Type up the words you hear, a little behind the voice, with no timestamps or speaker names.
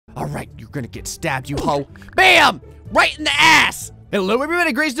All right, you're gonna get stabbed, you hoe. Bam! Right in the ass! Hello,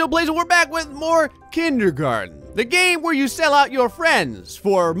 everybody. GrayStillPlays, and we're back with more Kindergarten. The game where you sell out your friends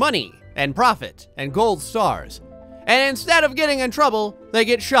for money and profit and gold stars. And instead of getting in trouble, they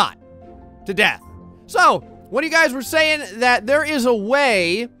get shot to death. So, one of you guys were saying that there is a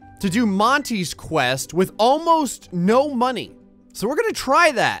way to do Monty's quest with almost no money. So we're gonna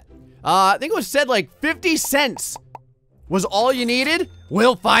try that. I think it was said like 50 cents was all you needed.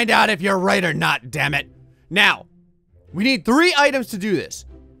 We'll find out if you're right or not, damn it. Now, we need 3 items to do this.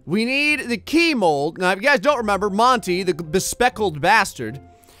 We need the key mold. Now, if you guys don't remember, Monty, the bespeckled bastard,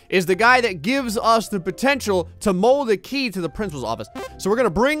 is the guy that gives us the potential to mold a key to the principal's office. So we're gonna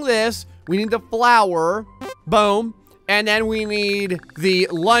bring this. We need the flour. Boom. And then we need the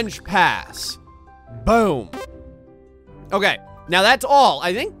lunch pass. Boom. Okay, now that's all.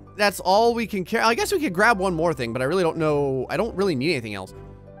 I think that's all we can carry. I guess we could grab one more thing, but I really don't know. I don't really need anything else.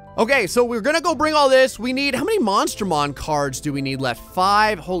 Okay, so we're gonna go bring all this. We need, how many Monstermon cards do we need left?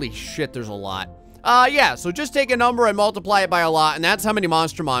 5? Holy shit, there's a lot. Yeah, so just take a number and multiply it by a lot, and that's how many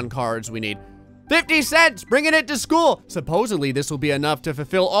Monstermon cards we need. 50 cents, bringing it to school. Supposedly, this will be enough to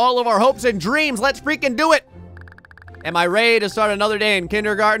fulfill all of our hopes and dreams. Let's freaking do it. Am I ready to start another day in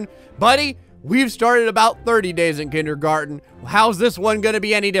kindergarten? Buddy, we've started about 30 days in kindergarten. How's this one gonna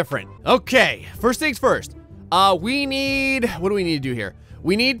be any different? Okay, first things first. We need, what do we need to do here?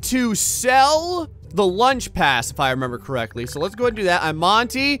 We need to sell the lunch pass, if I remember correctly. So let's go ahead and do that. I'm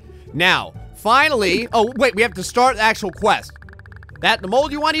Monty. Now, finally, oh, wait, we have to start the actual quest. The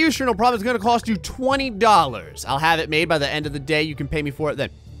mold you want to use, sure, no problem. It's gonna cost you $20. I'll have it made by the end of the day. You can pay me for it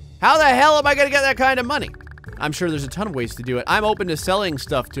then. How the hell am I gonna get that kind of money? I'm sure there's a ton of ways to do it. I'm open to selling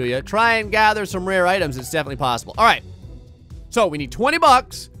stuff to you. Try and gather some rare items. It's definitely possible. All right. So we need 20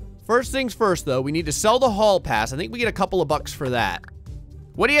 bucks. First things first, though, we need to sell the hall pass. I think we get a couple of bucks for that.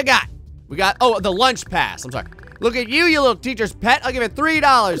 What do you got? We got, oh, the lunch pass. I'm sorry. Look at you, you little teacher's pet. I'll give it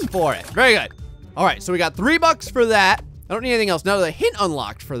 $3 for it. Very good. All right, so we got 3 bucks for that. I don't need anything else. Now, the hint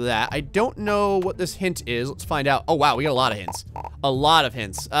unlocked for that. I don't know what this hint is. Let's find out. Oh, wow, we got a lot of hints. A lot of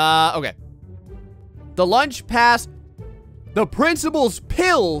hints. Okay. The lunch pass, the principal's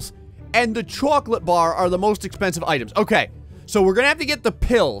pills, and the chocolate bar are the most expensive items. Okay, so we're gonna have to get the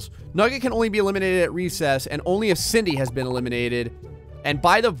pills. Nugget can only be eliminated at recess, and only if Cindy has been eliminated. And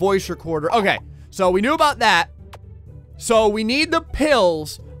buy the voice recorder. Okay, so we knew about that. So we need the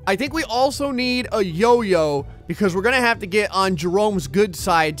pills. I think we also need a yo-yo, because we're gonna have to get on Jerome's good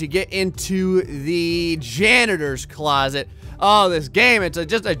side to get into the janitor's closet. Oh, this game, it's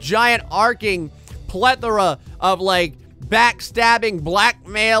just a giant arcing plethora of, like, backstabbing,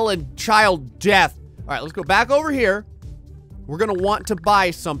 blackmail, and child death. All right, let's go back over here. We're gonna want to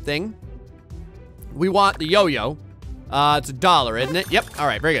buy something. We want the yo-yo. It's $1, isn't it? Yep. All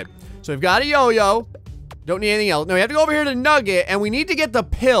right, very good. So we've got a yo-yo. Don't need anything else. No, we have to go over here to Nugget, and we need to get the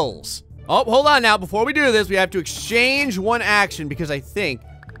pills. Oh, hold on now. Before we do this, we have to exchange one action, because I think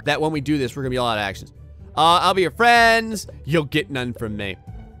that when we do this, we're gonna be a lot of actions. I'll be your friends. You'll get none from me.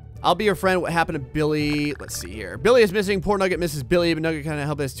 I'll be your friend. What happened to Billy? Let's see here. Billy is missing. Poor Nugget misses Billy, but Nugget kind of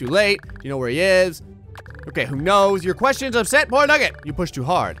helped us too late. You know where he is. Okay, who knows? Your questions upset poor Nugget. You pushed too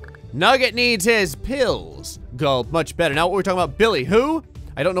hard. Nugget needs his pills. Go much better. Now what we're talking about, Billy. Who?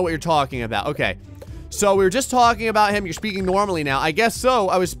 I don't know what you're talking about. Okay. So we were just talking about him. You're speaking normally now. I guess so.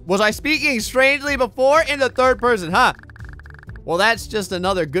 Was I speaking strangely before in the third person, huh? Well, that's just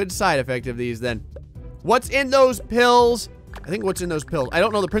another good side effect of these then. What's in those pills? I think what's in those pills. I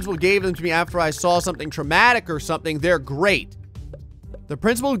don't know. The principal gave them to me after I saw something traumatic or something. They're great. The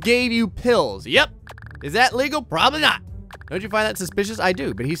principal gave you pills. Yep. Is that legal? Probably not. Don't you find that suspicious? I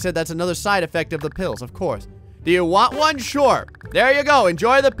do, but he said that's another side effect of the pills, of course. Do you want one? Sure. There you go.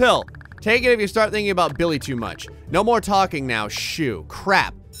 Enjoy the pill. Take it if you start thinking about Billy too much. No more talking now. Shoo.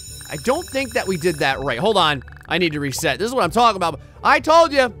 Crap. I don't think that we did that right. Hold on. I need to reset. This is what I'm talking about. I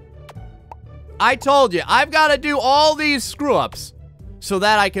told you. I've got to do all these screw-ups so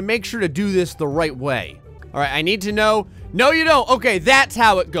that I can make sure to do this the right way. All right, I need to know. No, you don't. Okay, that's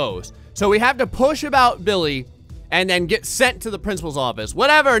how it goes. So we have to push about Billy and then get sent to the principal's office.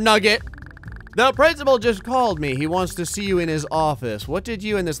 Whatever, Nugget. The principal just called me. He wants to see you in his office. What did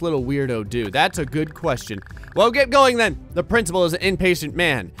you and this little weirdo do? That's a good question. Well, get going then. The principal is an impatient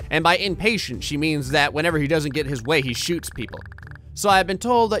man. And by impatient, she means that whenever he doesn't get his way, he shoots people. So I've been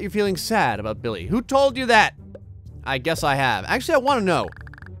told that you're feeling sad about Billy. Who told you that? I guess I have. Actually, I want to know.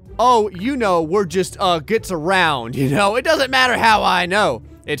 Oh, you know, we're just, gets around, you know? It doesn't matter how I know.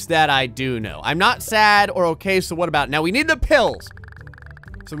 It's that I do know. I'm not sad or okay, so what about it? Now, we need the pills.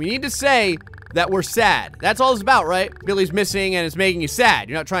 So we need to say that we're sad. That's all it's about, right? Billy's missing and it's making you sad.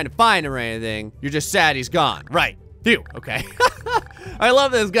 You're not trying to find him or anything. You're just sad he's gone. Right. Phew. Okay. I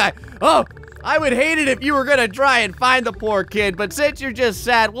love this guy. Oh, I would hate it if you were gonna try and find the poor kid, but since you're just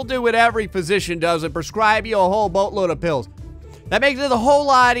sad, we'll do what every physician does and prescribe you a whole boatload of pills. That makes it a whole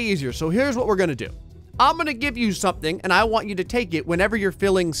lot easier. So here's what we're gonna do. I'm gonna give you something and I want you to take it whenever you're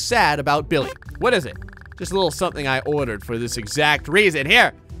feeling sad about Billy. What is it? Just a little something I ordered for this exact reason.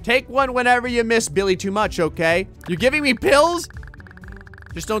 Here, take one whenever you miss Billy too much, okay? You giving me pills?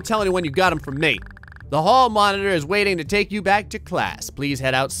 Just don't tell anyone you got them from me. The hall monitor is waiting to take you back to class. Please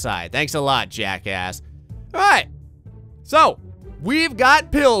head outside. Thanks a lot, jackass. All right, so we've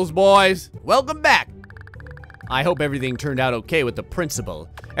got pills, boys. Welcome back. I hope everything turned out okay with the principal.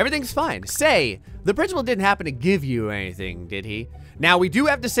 Everything's fine. Say, the principal didn't happen to give you anything, did he? Now, we do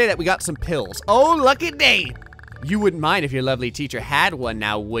have to say that we got some pills. Oh, lucky day. You wouldn't mind if your lovely teacher had one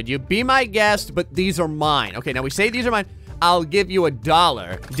now, would you? Be my guest, but these are mine. Okay, now we say these are mine. I'll give you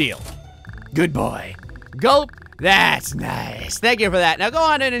 $1. Deal. Good boy. Gulp. That's nice. Thank you for that. Now go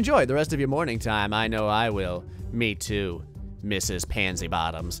on and enjoy the rest of your morning time. I know I will. Me too, Mrs. Pansy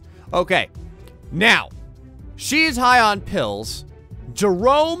Bottoms. Okay, now, she's high on pills.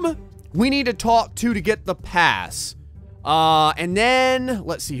 Jerome, we need to talk to get the pass. And then,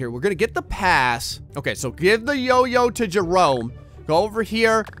 let's see here. We're gonna get the pass. Okay, so give the yo-yo to Jerome. Go over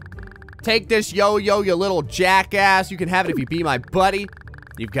here. Take this yo-yo, you little jackass. You can have it if you be my buddy.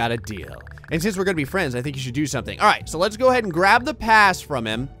 You've got a deal. And since we're gonna be friends, I think you should do something. All right, so let's go ahead and grab the pass from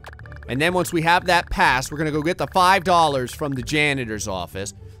him. And then once we have that pass, we're gonna go get the $5 from the janitor's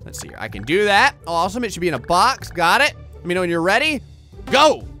office. Let's see here, I can do that. Awesome, it should be in a box, got it. Let me know when you're ready.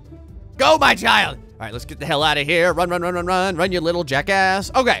 Go! Go, my child! All right, let's get the hell out of here. Run, run, run, run, run, run, you little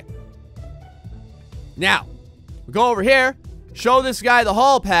jackass. Okay. Now, we go over here. Show this guy the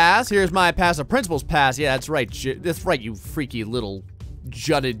hall pass. Here's my pass, the principal's pass. Yeah, that's right. That's right, you freaky little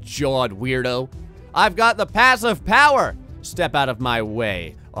jutted-jawed weirdo. I've got the pass of power. Step out of my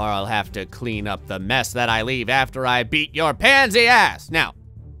way, or I'll have to clean up the mess that I leave after I beat your pansy ass. Now,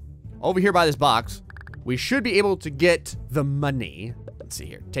 over here by this box, we should be able to get the money. Let's see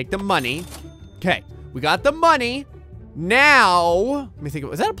here. Take the money. Okay, we got the money. Now, let me think.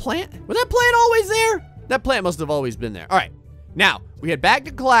 Was that a plant? Was that plant always there? That plant must have always been there. All right. Now, we head back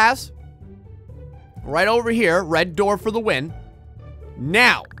to class. Right over here. Red door for the win.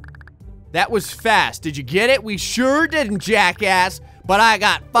 Now, that was fast. Did you get it? We sure didn't, jackass. But I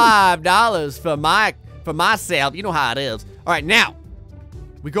got $5 for myself. You know how it is. All right, now,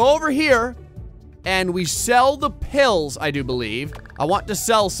 we go over here and we sell the pills, I do believe. I want to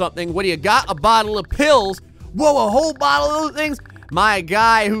sell something. What do you got? A bottle of pills. Whoa, a whole bottle of those things? My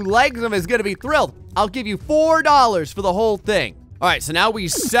guy who likes them is gonna be thrilled. I'll give you $4 for the whole thing. All right, so now we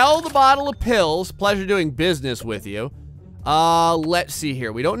sell the bottle of pills. Pleasure doing business with you. Let's see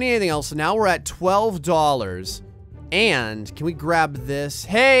here. We don't need anything else, so now we're at $12. And can we grab this?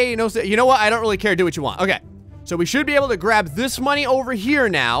 Hey, you know what? I don't really care. Do what you want. Okay, so we should be able to grab this money over here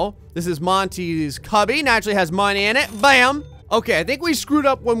now. This is Monty's cubby. Naturally has money in it. Bam. Okay, I think we screwed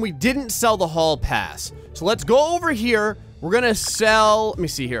up when we didn't sell the hall pass. So let's go over here. We're gonna sell, let me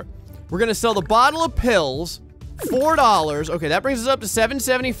see here. We're gonna sell the bottle of pills, $4. Okay, that brings us up to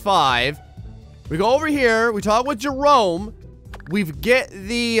 $7.75. We go over here, we talk with Jerome. We get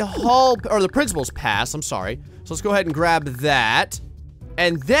the hall, or the principal's pass, I'm sorry. So let's go ahead and grab that.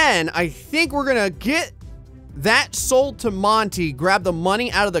 And then I think we're gonna get that sold to Monty, grab the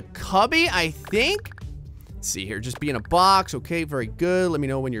money out of the cubby, I think. Let's see here, just be in a box. Okay, very good. Let me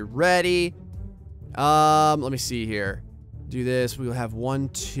know when you're ready. Let me see here. Do this, we will have 1,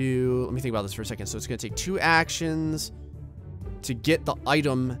 2, let me think about this for a second. So it's gonna take 2 actions to get the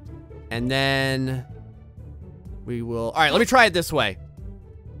item, and then we will, all right, let me try it this way.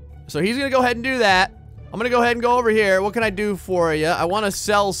 So he's gonna go ahead and do that. I'm gonna go ahead and go over here. What can I do for you? I wanna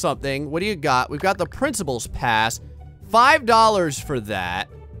sell something. What do you got? We've got the principal's pass, $5 for that.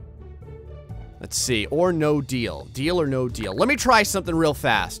 Let's see, or no deal. Deal or no deal. Let me try something real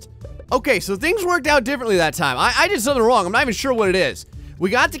fast. Okay, so things worked out differently that time. I did something wrong. I'm not even sure what it is. We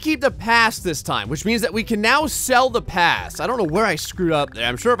got to keep the pass this time, which means that we can now sell the pass. I don't know where I screwed up there.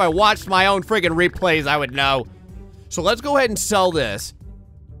 I'm sure if I watched my own friggin' replays, I would know. So let's go ahead and sell this.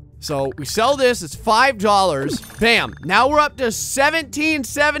 So we sell this, it's $5. Bam, now we're up to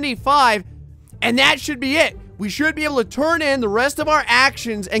 $17.75, and that should be it. We should be able to turn in the rest of our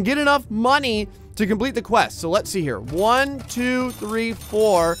actions and get enough money to complete the quest. So let's see here, 1, 2, 3,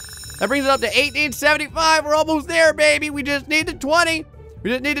 4. That brings it up to $18.75. We're almost there, baby. We just needed 20.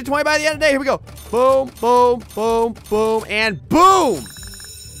 We just needed 20 by the end of the day. Here we go. Boom, boom, boom, boom, and boom.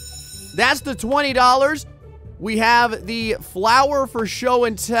 that's the $20. We have the flower for show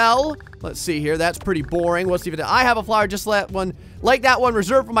and tell. Let's see here. That's pretty boring. What's even? I have a flower just like that one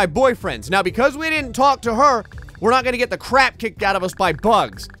reserved for my boyfriends. Now, because we didn't talk to her, we're not going to get the crap kicked out of us by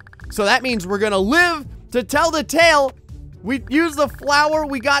bugs. So that means we're going to live to tell the tale. We used the flower.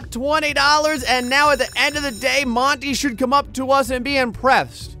 We got $20. And now at the end of the day, Monty should come up to us and be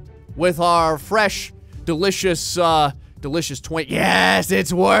impressed with our fresh, delicious 20. Yes,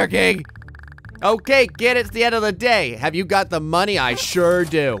 it's working. Okay, kid, it's the end of the day. Have you got the money? I sure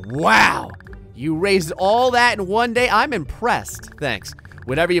do. Wow. You raised all that in one day? I'm impressed. Thanks.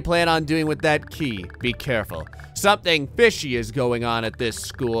 Whatever you plan on doing with that key, be careful. Something fishy is going on at this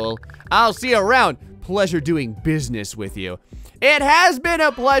school. I'll see you around. Pleasure doing business with you. It has been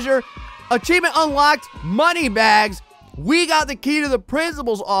a pleasure. Achievement unlocked. Money bags. We got the key to the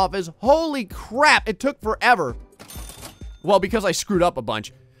principal's office. Holy crap, it took forever. Well, because I screwed up a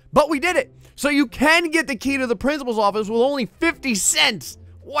bunch. But we did it. So you can get the key to the principal's office with only 50 cents.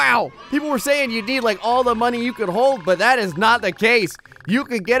 Wow. People were saying you'd need like all the money you could hold, but that is not the case. You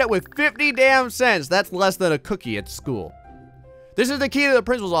could get it with 50 damn cents. That's less than a cookie at school. This is the key to the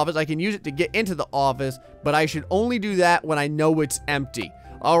principal's office. I can use it to get into the office, but I should only do that when I know it's empty.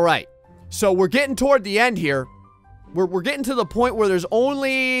 All right. So we're getting toward the end here. We're getting to the point where there's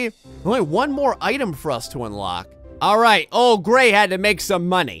only one more item for us to unlock. All right. Old Gray had to make some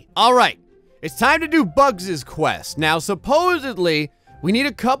money. All right. It's time to do Bugs' quest. Now, supposedly, we need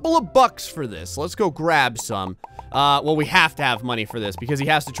a couple of bucks for this. Let's go grab some. Well, we have to have money for this because he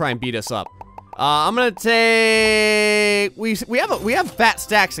has to try and beat us up. I'm gonna take... We have fat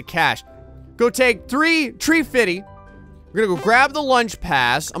stacks of cash. Go take 3 tree fitty. We're gonna go grab the lunch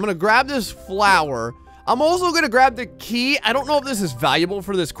pass. I'm gonna grab this flower. I'm also gonna grab the key. I don't know if this is valuable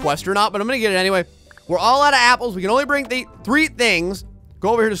for this quest or not, but I'm gonna get it anyway. We're all out of apples. We can only bring 3 things. Go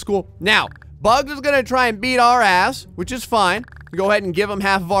over here to school. Now, Bugs is gonna try and beat our ass, which is fine. Go ahead and give him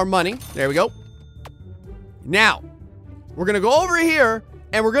half of our money. There we go. Now, we're gonna go over here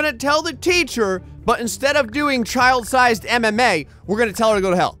and we're gonna tell the teacher, but instead of doing child-sized MMA, we're gonna tell her to go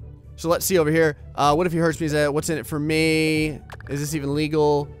to hell. So let's see over here. What if he hurts me? What's in it for me? Is this even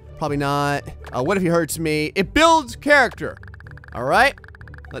legal? Probably not. What if he hurts me? It builds character. All right.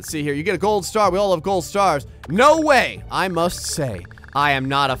 Let's see here. You get a gold star. We all have gold stars. No way. I must say, I am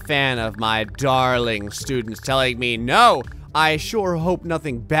not a fan of my darling students telling me no. I sure hope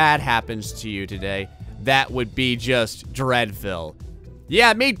nothing bad happens to you today. That would be just dreadful.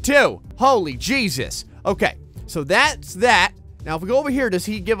 Yeah, me too. Holy Jesus. Okay, so that's that. Now, if we go over here, does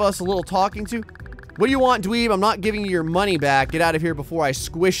he give us a little talking to? What do you want, dweeb? I'm not giving you your money back. Get out of here before I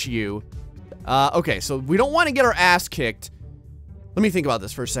squish you. Okay, so we don't want to get our ass kicked. Let me think about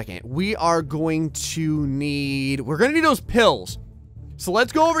this for a second. We're gonna need those pills. So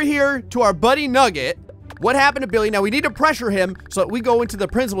let's go over here to our buddy Nugget. What happened to Billy? Now, we need to pressure him so that we go into the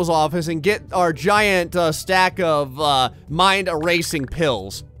principal's office and get our giant stack of mind-erasing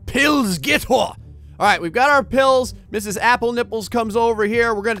pills. Pills get her! All right, we've got our pills. Mrs. Apple Nipples comes over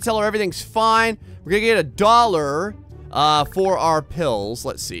here. We're going to tell her everything's fine. We're going to get $1 for our pills.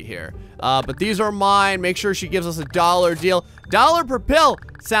 Let's see here. But these are mine. Make sure she gives us $1 deal. $1 per pill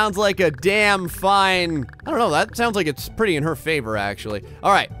sounds like a damn fine... I don't know. That sounds like it's pretty in her favor, actually.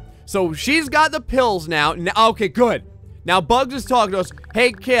 All right. So she's got the pills now. Okay, good. Now Bugs is talking to us.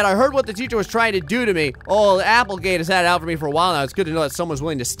 Hey, kid, I heard what the teacher was trying to do to me. Oh, Applegate has had it out for me for a while now. It's good to know that someone's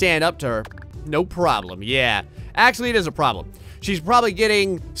willing to stand up to her. No problem. Yeah. Actually, it is a problem. She's probably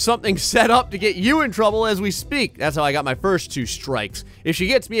getting something set up to get you in trouble as we speak. That's how I got my first 2 strikes. If she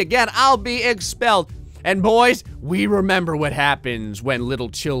gets me again, I'll be expelled. And boys, we remember what happens when little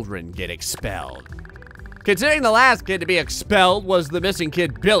children get expelled. Considering the last kid to be expelled was the missing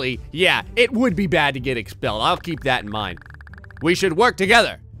kid, Billy, yeah, it would be bad to get expelled. I'll keep that in mind. We should work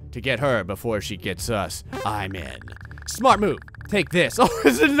together to get her before she gets us. I'm in. Smart move. Take this. Oh,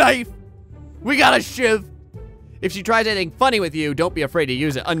 it's a knife. We got a shiv. If she tries anything funny with you, don't be afraid to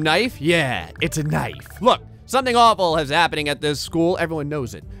use it. A knife? Yeah, it's a knife. Look, something awful is happening at this school. Everyone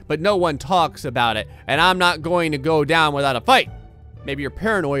knows it, but no one talks about it, and I'm not going to go down without a fight. Maybe you're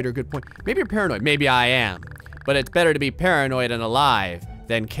paranoid, or good point. Maybe you're paranoid. Maybe I am. But it's better to be paranoid and alive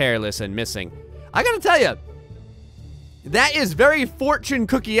than careless and missing. I gotta tell you, that is very fortune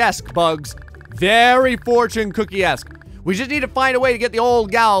cookie-esque, Bugs. Very fortune cookie-esque. We just need to find a way to get the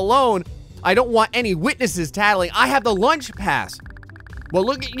old gal alone. I don't want any witnesses tattling. I have the lunch pass. Well,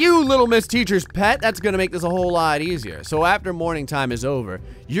 look at you, little Miss Teacher's pet. That's gonna make this a whole lot easier. So after morning time is over,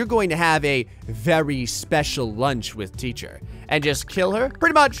 you're going to have a very special lunch with teacher. And just kill her?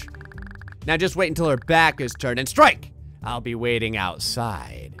 Pretty much. Now just wait until her back is turned and strike. I'll be waiting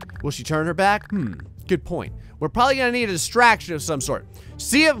outside. Will she turn her back? Good point. We're probably gonna need a distraction of some sort.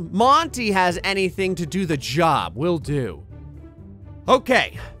 See if Monty has anything to do the job. Will do.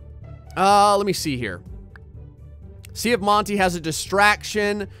 Okay. Let me see here. See if Monty has a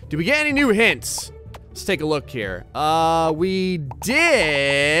distraction. Did we get any new hints? Let's take a look here. We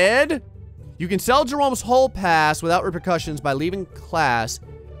did. You can sell Jerome's hall pass without repercussions by leaving class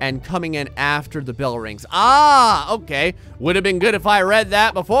and coming in after the bell rings. Ah, okay. Would have been good if I read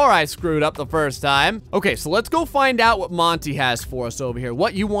that before I screwed up the first time. Okay, so let's go find out what Monty has for us over here.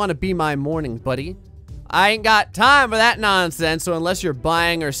 What you want to be my morning, buddy? I ain't got time for that nonsense, so unless you're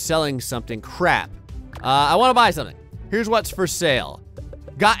buying or selling something, crap. I want to buy something. Here's what's for sale.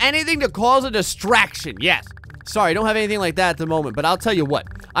 Got anything to cause a distraction? Yes. Sorry, I don't have anything like that at the moment, but I'll tell you what.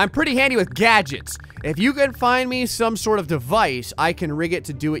 I'm pretty handy with gadgets. If you can find me some sort of device, I can rig it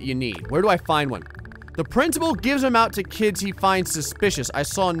to do what you need. Where do I find one? The principal gives them out to kids he finds suspicious. I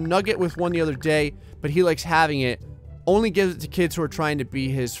saw Nugget with one the other day, but he likes having it. Only gives it to kids who are trying to be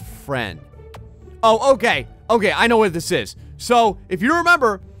his friend. Oh, okay. Okay, I know what this is. So, if you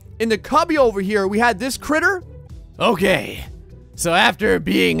remember, in the cubby over here, we had this critter. Okay. So after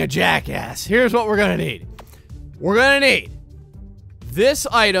being a jackass, here's what we're gonna need. We're gonna need this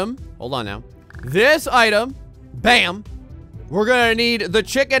item. Hold on now. This item. Bam. We're gonna need the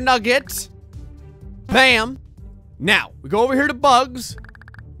chicken nuggets. Bam. Now, we go over here to Bugs.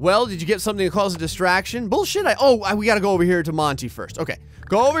 Well, did you get something to cause a distraction? Bullshit. We gotta go over here to Monty first. Okay.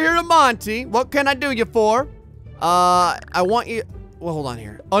 Go over here to Monty. What can I do you for? I want you... Well, hold on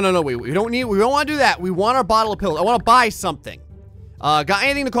here. Oh, no, wait. We don't want to do that. We want our bottle of pills. I want to buy something. Got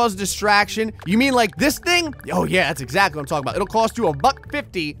anything to cause a distraction? You mean like this thing? Oh, yeah, that's exactly what I'm talking about. It'll cost you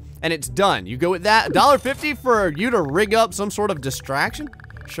 $1.50 and it's done. You go with that? $1.50 for you to rig up some sort of distraction?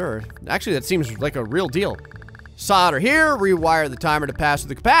 Sure. Actually, that seems like a real deal. Solder here, rewire the timer to pass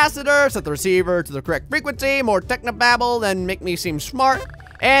through the capacitor, set the receiver to the correct frequency, more technobabble, then make me seem smart,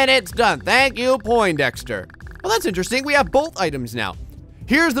 and it's done. Thank you, Poindexter. Well, that's interesting. We have both items now.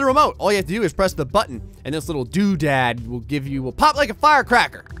 Here's the remote. All you have to do is press the button, and this little doodad will pop like a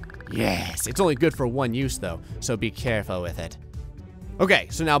firecracker. Yes, it's only good for one use, though, so be careful with it. Okay,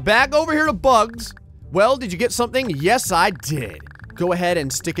 so now back over here to Bugs. Well, did you get something? Yes, I did. Go ahead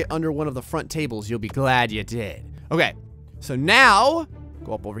and stick it under one of the front tables. You'll be glad you did. Okay, so now,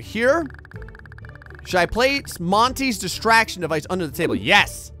 go up over here. Should I place Monty's distraction device under the table?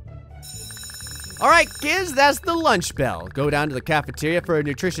 Yes. All right, kids, that's the lunch bell. Go down to the cafeteria for a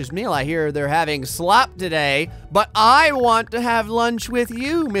nutritious meal. I hear they're having slop today, but I want to have lunch with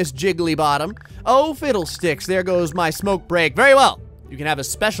you, Miss Jigglybottom. Oh, fiddlesticks, there goes my smoke break. Very well, you can have a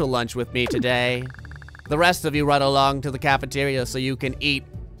special lunch with me today. The rest of you run along to the cafeteria so you can eat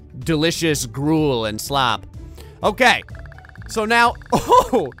delicious gruel and slop. Okay, so now,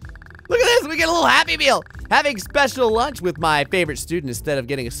 oh, look at this, we get a little Happy Meal. Having special lunch with my favorite student instead of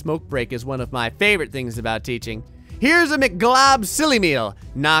getting a smoke break is one of my favorite things about teaching. Here's a McGlob Silly Meal.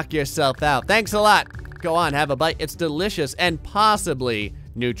 Knock yourself out. Thanks a lot. Go on, have a bite. It's delicious and possibly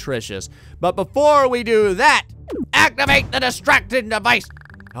nutritious. But before we do that, activate the distracting device.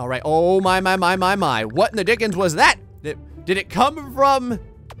 All right, oh my. What in the dickens was that? Did it come from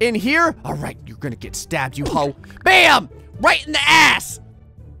in here? All right, you're gonna get stabbed, you hoe. Bam! Right in the ass!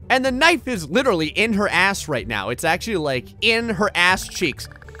 And the knife is literally in her ass right now. It's actually like in her ass cheeks.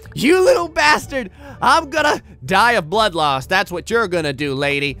 You little bastard! I'm gonna die of blood loss. That's what you're gonna do,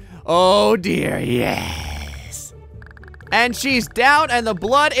 lady. Oh dear, yes. And she's down and the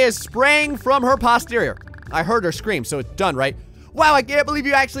blood is spraying from her posterior. I heard her scream, so it's done, right? Wow, I can't believe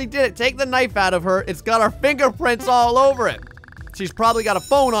you actually did it. Take the knife out of her. It's got our fingerprints all over it. She's probably got a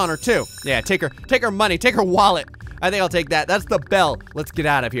phone on her too. Yeah, take her money, take her wallet. I think I'll take that. That's the bell. Let's get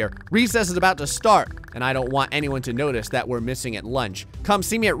out of here. Recess is about to start, and I don't want anyone to notice that we're missing at lunch. Come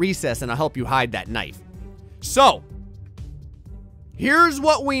see me at recess, and I'll help you hide that knife. So, here's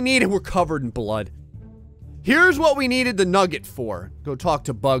what we need, and we're covered in blood. Here's what we needed the nugget for. Go talk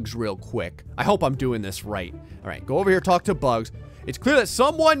to Bugs real quick. I hope I'm doing this right. All right, go over here, talk to Bugs. It's clear that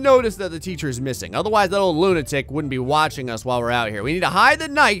someone noticed that the teacher is missing. Otherwise, that old lunatic wouldn't be watching us while we're out here. We need to hide the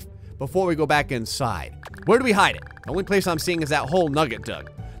knife before we go back inside. Where do we hide it? The only place I'm seeing is that whole Nugget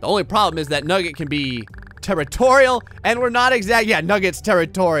dug. The only problem is that Nugget can be territorial, and we're not exact. Yeah, Nugget's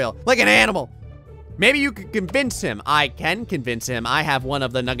territorial, like an animal. Maybe you could convince him. I can convince him. I have one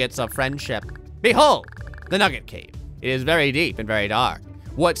of the nuggets of friendship. Behold, the Nugget Cave. It is very deep and very dark.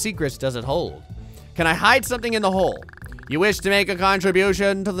 What secrets does it hold? Can I hide something in the hole? You wish to make a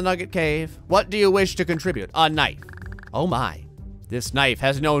contribution to the Nugget Cave? What do you wish to contribute? A knife. Oh my. This knife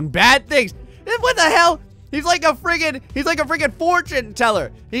has known bad things. What the hell? He's like a friggin' fortune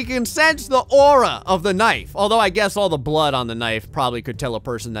teller. He can sense the aura of the knife. Although I guess all the blood on the knife probably could tell a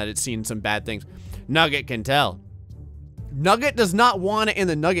person that it's seen some bad things. Nugget can tell. Nugget does not want it in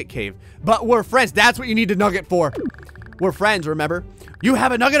the Nugget cave, but we're friends. That's what you need the Nugget for. We're friends, remember? You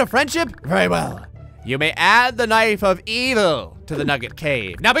have a Nugget of friendship? Very well. You may add the knife of evil to the Nugget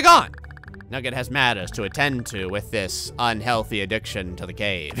cave. Now be gone. Nugget has matters to attend to with this unhealthy addiction to the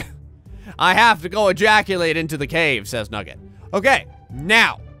cave. I have to go ejaculate into the cave, says Nugget. Okay,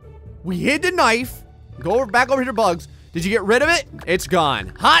 now, we hid the knife. Go back over here to Bugs. Did you get rid of it? It's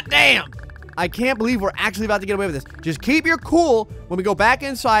gone. Hot damn! I can't believe we're actually about to get away with this. Just keep your cool when we go back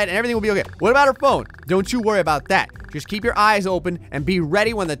inside and everything will be okay. What about our phone? Don't you worry about that. Just keep your eyes open and be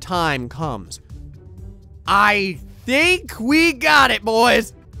ready when the time comes. I think we got it,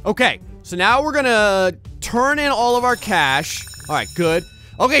 boys. Okay, so now we're gonna turn in all of our cash. All right, good.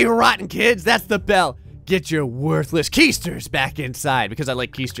 Okay, you rotten kids, that's the bell. Get your worthless keisters back inside because I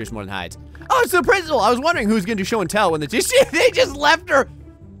like keisters more than hides. Oh, it's the principal. I was wondering who's gonna do show and tell when they just left her.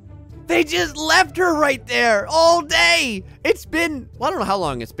 They just left her right there all day. It's been, well, I don't know how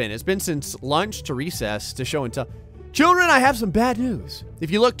long it's been. It's been since lunch to recess to show and tell. Children, I have some bad news.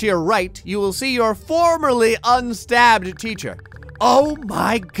 If you look to your right, you will see your formerly unstabbed teacher. Oh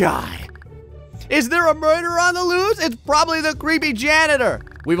my God. Is there a murder on the loose? It's probably the creepy janitor.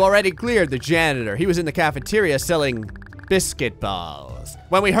 We've already cleared the janitor. He was in the cafeteria selling biscuit balls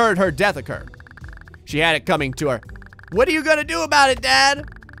when we heard her death occur. She had it coming to her. What are you gonna do about it, Dad?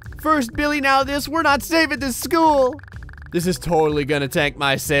 First Billy, now this, we're not safe at this school. This is totally gonna tank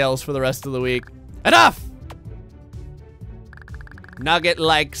my sales for the rest of the week. Enough! Nugget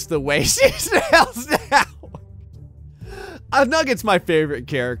likes the way she smells now. Nugget's my favorite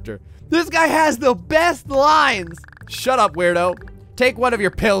character. This guy has the best lines. Shut up, weirdo. Take one of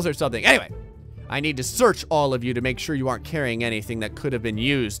your pills or something. Anyway, I need to search all of you to make sure you aren't carrying anything that could have been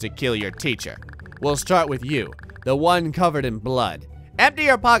used to kill your teacher. We'll start with you, the one covered in blood. Empty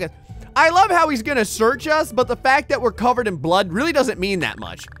your pockets. I love how he's gonna search us, but the fact that we're covered in blood really doesn't mean that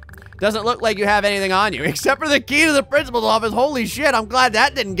much. Doesn't look like you have anything on you, except for the key to the principal's office. Holy shit, I'm glad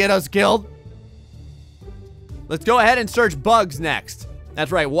that didn't get us killed. Let's go ahead and search Bugs next.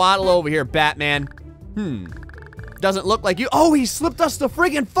 That's right, waddle over here, Batman. Doesn't look like you. Oh, he slipped us the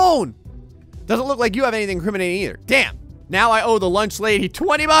friggin' phone. Doesn't look like you have anything incriminating either. Damn, now I owe the lunch lady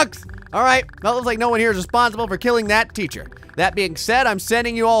 20 bucks. All right, well, it looks like no one here is responsible for killing that teacher. That being said, I'm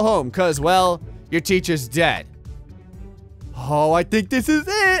sending you all home because, well, your teacher's dead. Oh, I think this is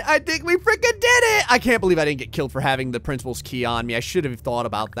it. I think we freaking did it. I can't believe I didn't get killed for having the principal's key on me. I should have thought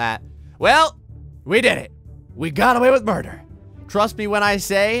about that. Well, we did it. We got away with murder. Trust me when I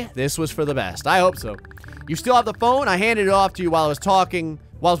say this was for the best. I hope so. You still have the phone? I handed it off to you while I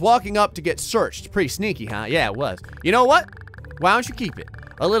was walking up to get searched. Pretty sneaky, huh? Yeah, it was. You know what? Why don't you keep it?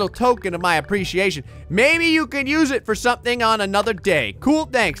 A little token of my appreciation. Maybe you can use it for something on another day. Cool,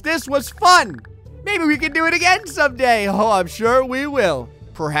 thanks. This was fun. Maybe we can do it again someday. Oh, I'm sure we will.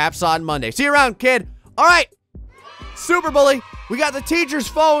 Perhaps on Monday. See you around, kid. All right. Super Bully. We got the teacher's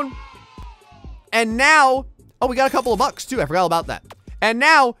phone. And now, oh, we got a couple of bucks too. I forgot about that. And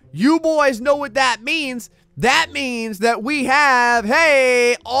now, you boys know what that means. That means that we have,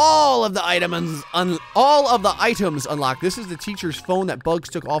 hey, all of the items unlocked. This is the teacher's phone that Bugs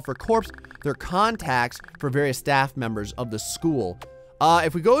took off her corpse. They're contacts for various staff members of the school.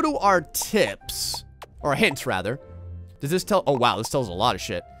 If we go to our tips, or hints rather, does this tell, oh wow, this tells a lot of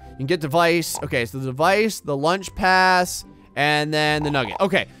shit. You can get device, okay, so the device, the lunch pass, and then the nugget.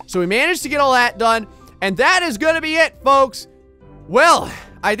 Okay, so we managed to get all that done, and that is gonna be it, folks. Well,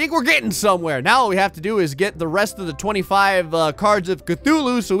 I think we're getting somewhere. Now all we have to do is get the rest of the 25 cards of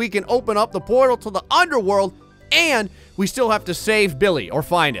Cthulhu so we can open up the portal to the underworld, and we still have to save Billy, or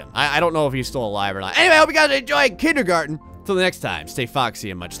find him. I don't know if he's still alive or not. Anyway, I hope you guys enjoyed kindergarten. Till the next time, stay foxy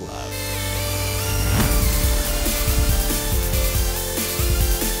and much love.